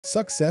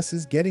Success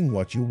is getting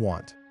what you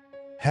want.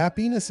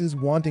 Happiness is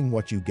wanting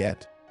what you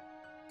get.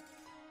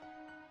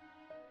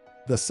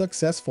 The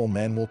successful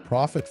man will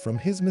profit from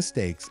his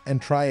mistakes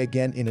and try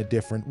again in a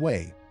different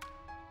way.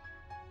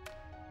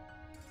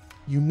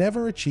 You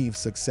never achieve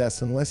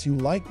success unless you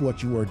like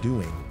what you are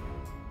doing.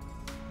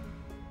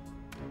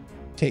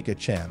 Take a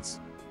chance.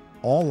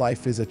 All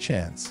life is a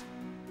chance.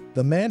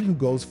 The man who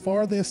goes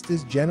farthest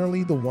is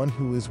generally the one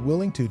who is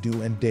willing to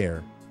do and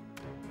dare.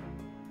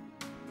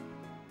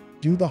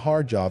 Do the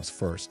hard jobs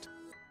first.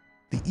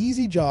 The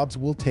easy jobs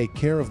will take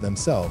care of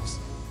themselves.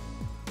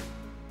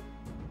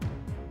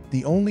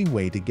 The only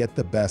way to get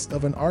the best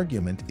of an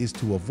argument is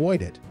to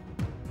avoid it.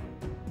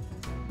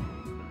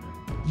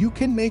 You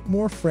can make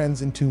more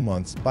friends in 2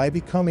 months by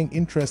becoming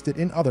interested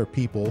in other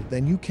people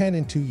than you can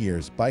in 2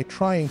 years by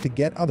trying to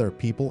get other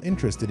people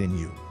interested in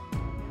you.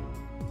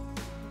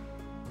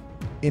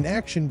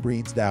 Inaction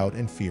breeds doubt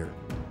and fear.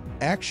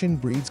 Action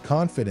breeds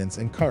confidence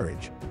and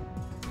courage.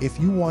 If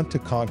you want to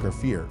conquer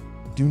fear,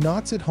 do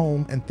not sit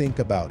home and think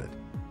about it.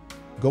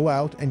 Go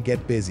out and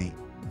get busy.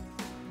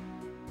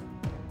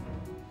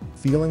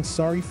 Feeling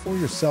sorry for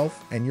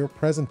yourself and your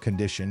present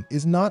condition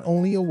is not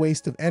only a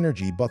waste of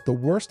energy but the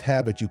worst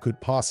habit you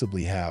could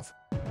possibly have.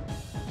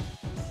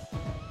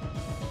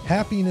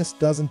 Happiness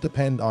doesn't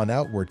depend on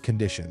outward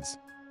conditions.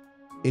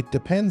 It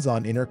depends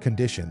on inner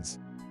conditions.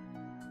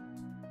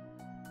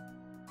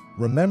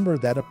 Remember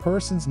that a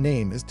person's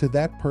name is to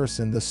that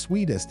person the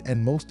sweetest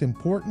and most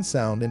important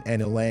sound in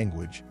any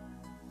language.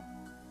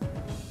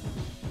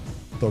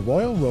 The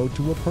royal road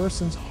to a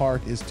person's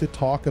heart is to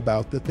talk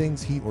about the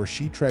things he or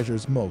she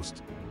treasures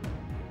most.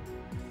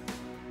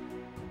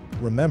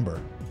 Remember,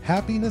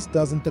 happiness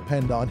doesn't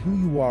depend on who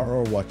you are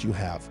or what you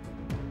have.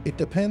 It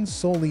depends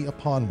solely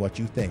upon what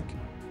you think.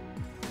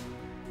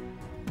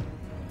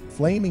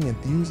 Flaming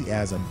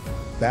enthusiasm,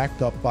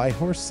 backed up by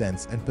horse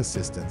sense and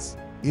persistence,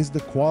 is the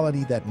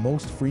quality that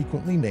most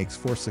frequently makes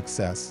for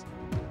success.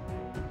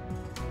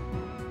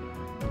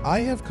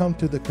 I have come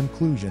to the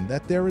conclusion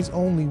that there is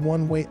only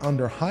one way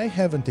under high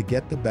heaven to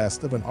get the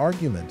best of an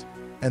argument,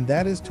 and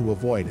that is to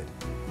avoid it.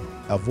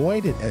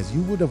 Avoid it as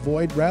you would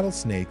avoid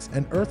rattlesnakes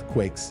and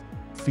earthquakes.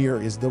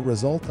 Fear is the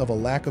result of a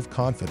lack of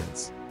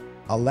confidence.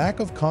 A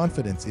lack of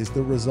confidence is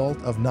the result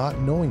of not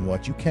knowing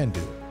what you can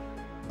do.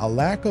 A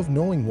lack of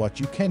knowing what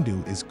you can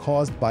do is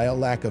caused by a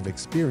lack of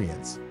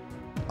experience.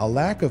 A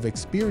lack of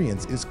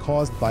experience is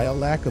caused by a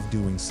lack of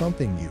doing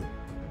something new.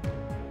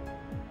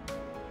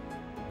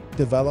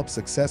 Develop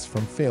success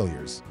from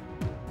failures.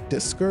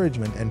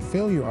 Discouragement and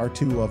failure are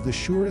two of the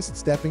surest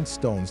stepping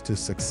stones to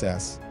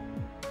success.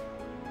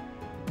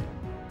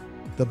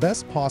 The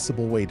best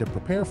possible way to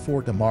prepare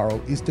for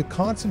tomorrow is to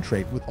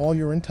concentrate with all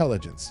your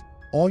intelligence,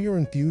 all your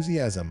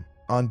enthusiasm,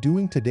 on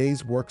doing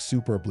today's work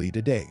superbly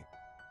today.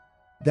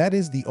 That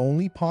is the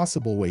only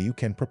possible way you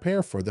can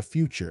prepare for the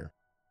future.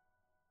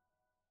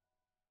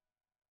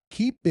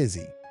 Keep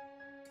busy.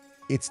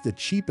 It's the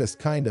cheapest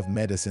kind of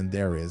medicine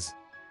there is.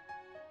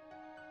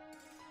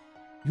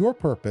 Your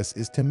purpose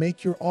is to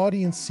make your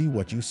audience see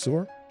what you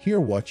saw, hear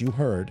what you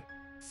heard,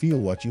 feel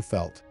what you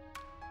felt.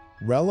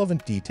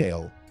 Relevant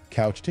detail,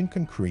 couched in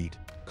concrete,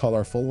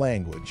 colorful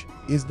language,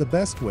 is the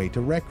best way to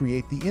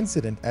recreate the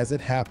incident as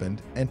it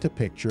happened and to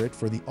picture it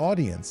for the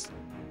audience.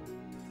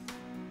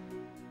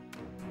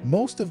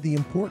 Most of the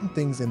important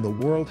things in the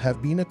world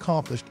have been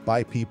accomplished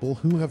by people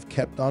who have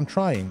kept on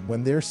trying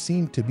when there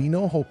seemed to be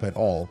no hope at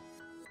all.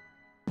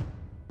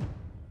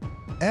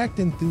 Act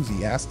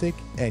enthusiastic,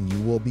 and you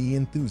will be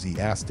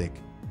enthusiastic.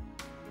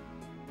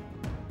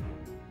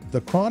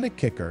 The chronic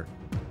kicker,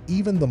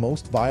 even the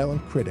most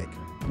violent critic,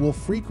 will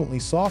frequently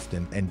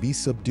soften and be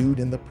subdued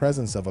in the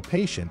presence of a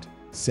patient,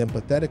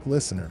 sympathetic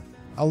listener,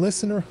 a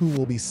listener who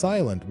will be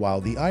silent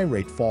while the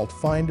irate fault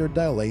finder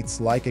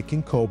dilates like a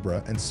king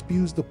cobra and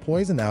spews the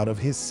poison out of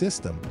his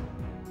system.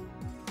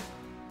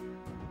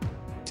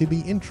 To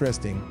be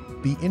interesting,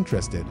 be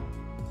interested.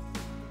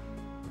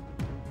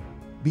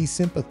 Be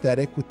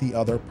sympathetic with the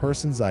other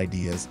person's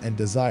ideas and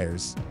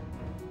desires.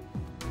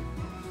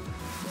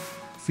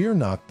 Fear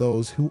not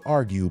those who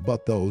argue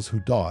but those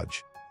who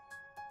dodge.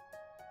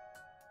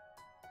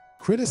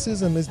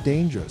 Criticism is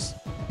dangerous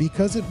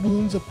because it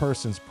wounds a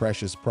person's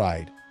precious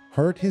pride,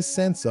 hurts his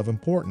sense of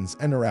importance,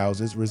 and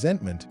arouses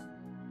resentment.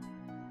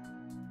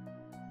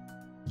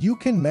 You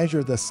can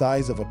measure the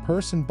size of a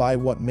person by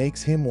what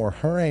makes him or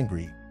her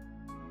angry.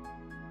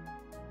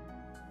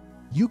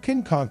 You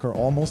can conquer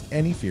almost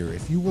any fear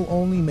if you will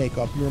only make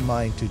up your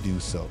mind to do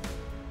so.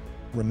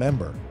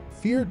 Remember,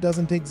 fear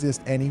doesn't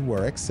exist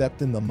anywhere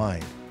except in the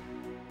mind.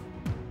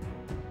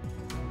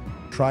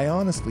 Try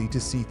honestly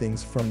to see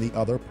things from the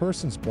other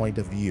person's point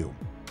of view.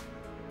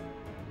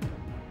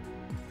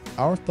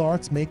 Our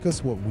thoughts make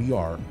us what we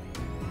are.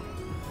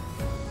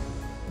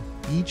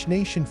 Each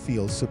nation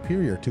feels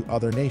superior to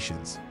other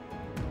nations.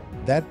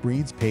 That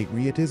breeds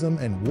patriotism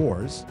and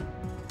wars.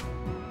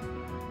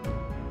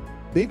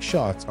 Big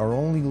shots are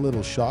only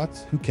little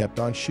shots who kept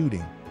on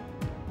shooting.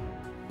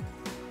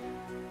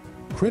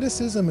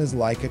 Criticism is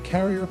like a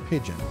carrier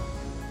pigeon.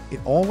 It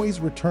always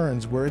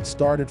returns where it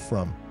started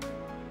from.